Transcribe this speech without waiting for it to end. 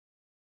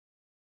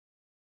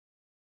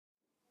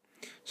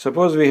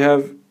Suppose we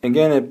have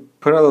again a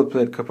parallel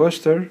plate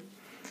capacitor.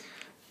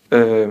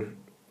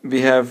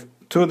 We have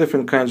two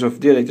different kinds of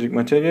dielectric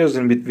materials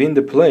in between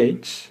the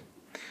plates,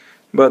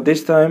 but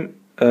this time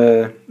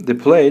the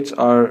plates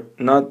are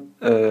not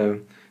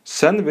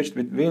sandwiched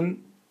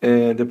between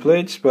the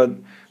plates, but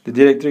the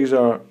dielectrics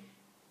are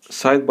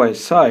side by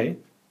side,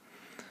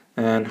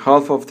 and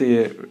half of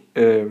the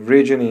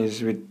region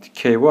is with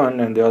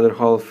K1 and the other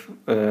half,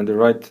 the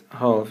right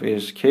half,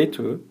 is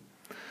K2.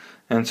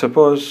 And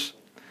suppose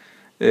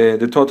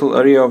the total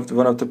area of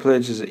one of the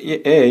plates is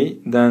A,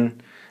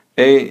 then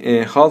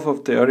half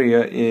of the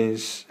area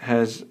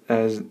has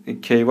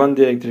K1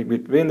 dielectric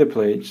between the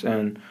plates,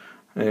 and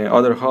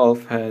other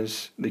half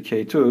has the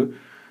K2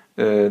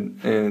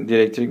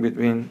 dielectric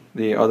between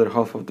the other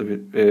half of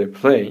the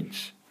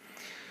plates.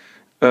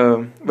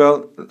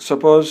 Well,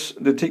 suppose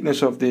the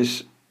thickness of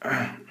this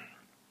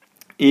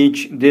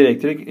each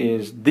dielectric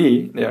is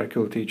D, they are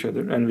equal to each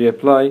other, and we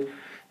apply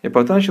a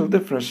potential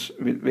difference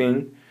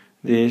between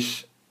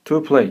these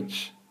two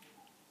plates.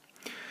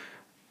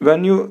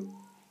 When you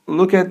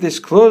look at this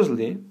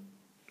closely,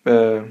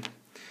 there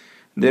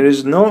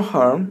is no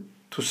harm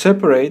to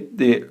separate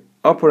the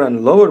upper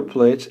and lower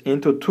plates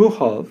into two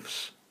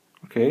halves,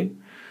 okay,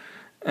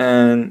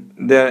 and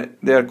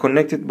they are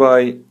connected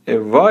by a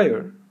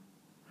wire,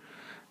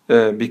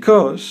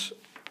 because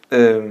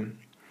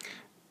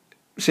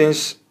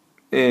since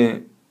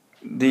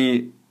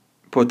the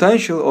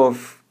potential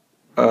of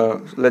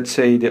let's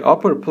say the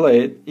upper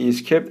plate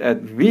is kept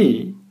at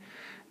V,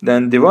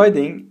 then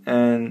dividing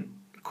and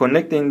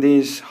connecting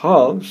these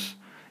halves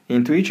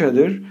into each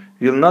other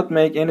will not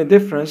make any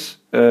difference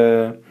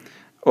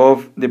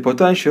of the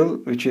potential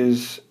which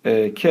is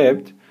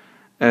kept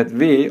at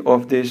V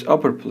of this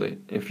upper plate.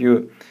 If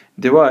you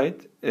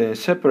divide,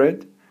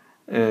 separate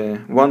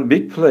one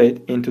big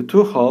plate into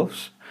two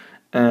halves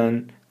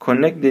and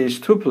connect these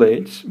two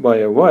plates by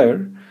a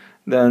wire,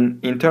 then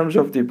in terms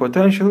of the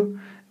potential,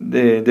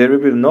 there will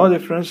be no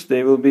difference.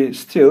 They will be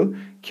still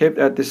kept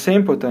at the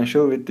same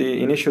potential with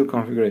the initial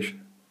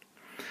configuration.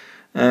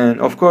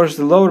 And of course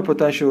the lower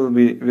potential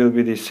will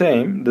be the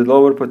same. The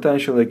lower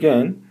potential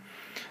again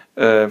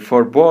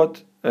for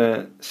both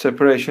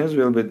separations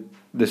will be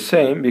the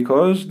same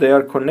because they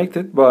are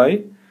connected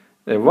by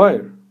a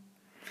wire.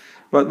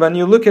 But when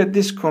you look at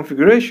this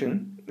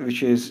configuration,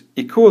 which is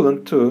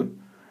equivalent to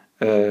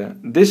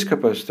this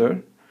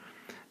capacitor,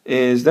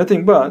 is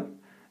nothing but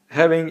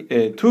having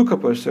two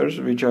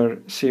capacitors which are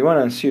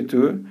C1 and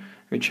C2,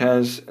 which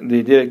has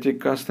the dielectric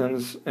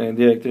constants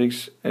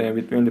dielectrics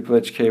between the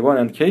plates K1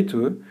 and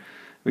K2,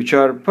 which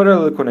are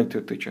parallelly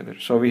connected to each other.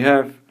 So we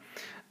have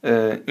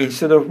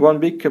instead of one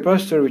big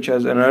capacitor which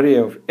has an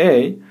area of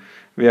A,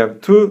 we have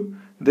two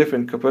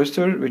different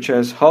capacitors which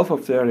has half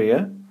of the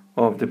area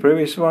of the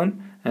previous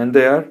one, and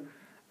they are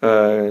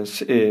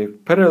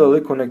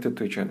parallelly connected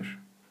to each other.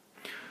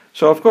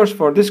 So of course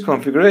for this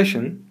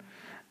configuration,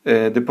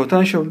 the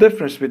potential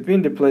difference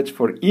between the plates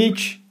for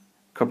each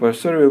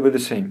capacitor will be the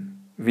same,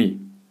 V,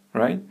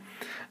 right?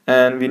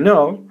 And we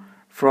know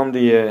from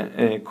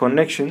the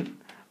connection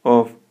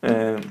of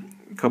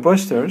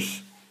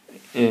capacitors,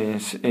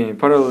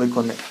 parallelly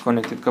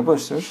connected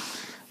capacitors,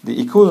 the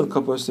equivalent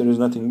capacitor is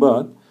nothing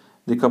but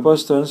the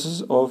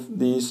capacitances of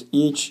these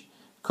each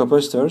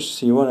capacitors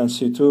C1 and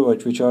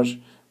C2, which are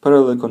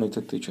parallelly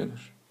connected to each other.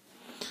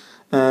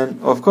 And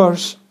of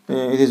course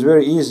it is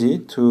very easy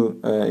to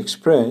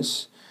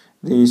express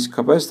these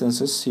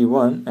capacitances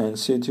C1 and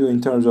C2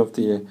 in terms of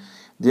the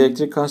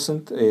dielectric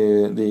constant,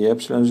 the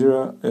epsilon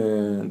zero,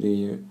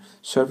 the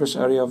surface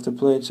area of the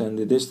plates, and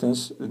the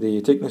distance,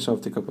 the thickness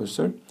of the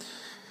capacitor.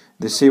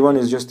 The C1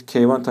 is just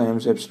K1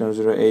 times epsilon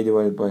zero A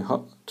divided by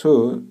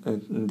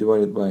 2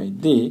 divided by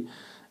D,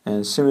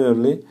 and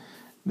similarly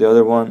the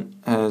other one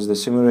has the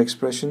similar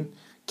expression,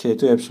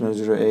 K2 epsilon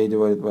zero A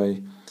divided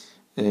by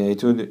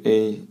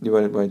 2A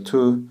divided by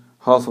 2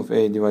 half of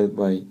A divided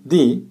by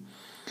D.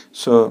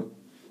 So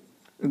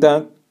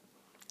that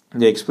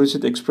the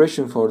explicit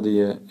expression for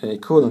the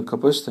equivalent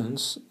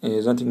capacitance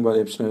is nothing but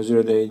epsilon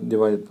 0 A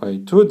divided by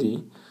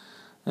 2D,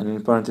 and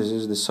in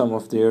parentheses the sum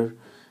of their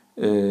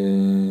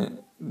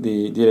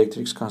the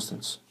dielectrics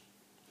constants.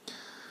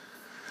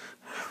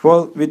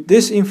 Well, with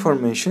this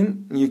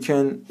information you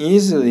can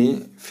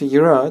easily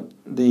figure out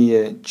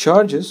the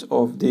charges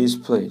of these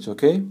plates,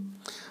 okay?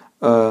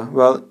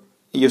 Well,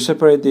 you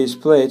separate these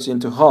plates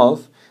into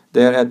half.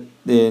 They are at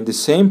the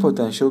same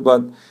potential,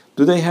 but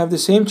do they have the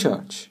same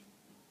charge?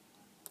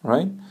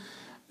 Right?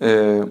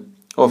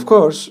 Of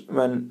course,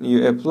 when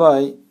you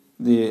apply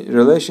the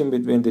relation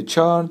between the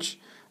charge,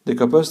 the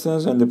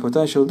capacitance, and the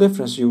potential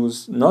difference, you will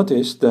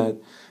notice that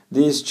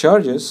these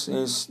charges,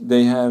 since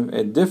they have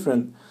a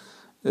different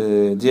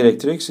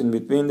dielectrics in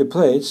between the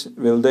plates,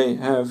 they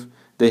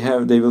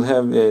will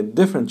have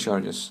different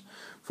charges.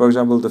 For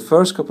example, the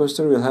first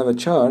capacitor will have a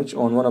charge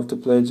on one of the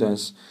plates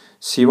as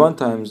C1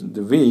 times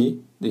the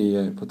V,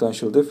 the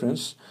potential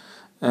difference,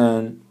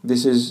 and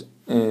this is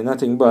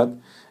nothing but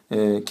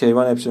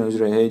K1 epsilon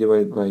 0 A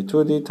divided by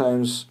 2D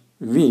times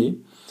V,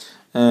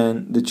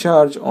 and the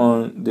charge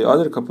on the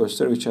other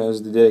capacitor, which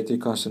has the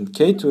dielectric constant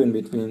K2 in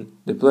between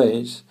the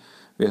plates,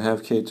 will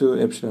have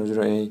K2 epsilon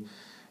 0A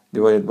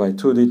divided by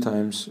 2D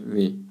times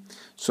V.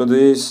 So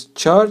these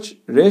charge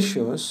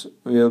ratios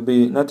will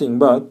be nothing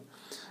but,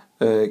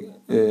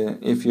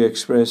 if you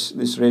express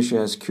this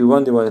ratio as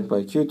Q1 divided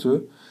by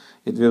Q2,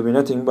 it will be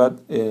nothing but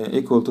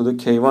equal to the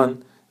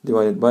K1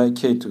 divided by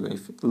K2.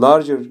 If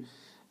larger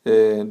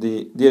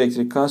the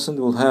dielectric constant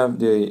will have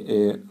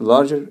the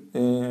larger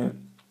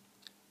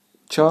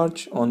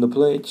charge on the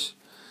plates.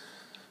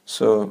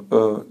 So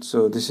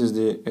this is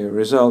the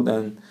result,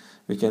 and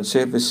we can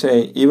safely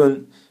say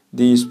even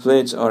these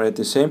plates are at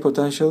the same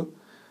potential,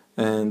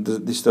 and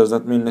this does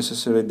not mean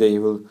necessarily they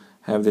will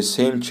have the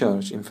same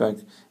charge. In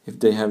fact, if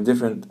they have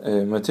different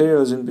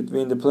materials in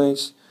between the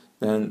plates,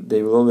 then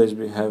they will always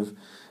have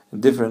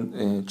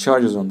different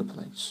charges on the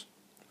plates.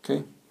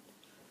 Okay.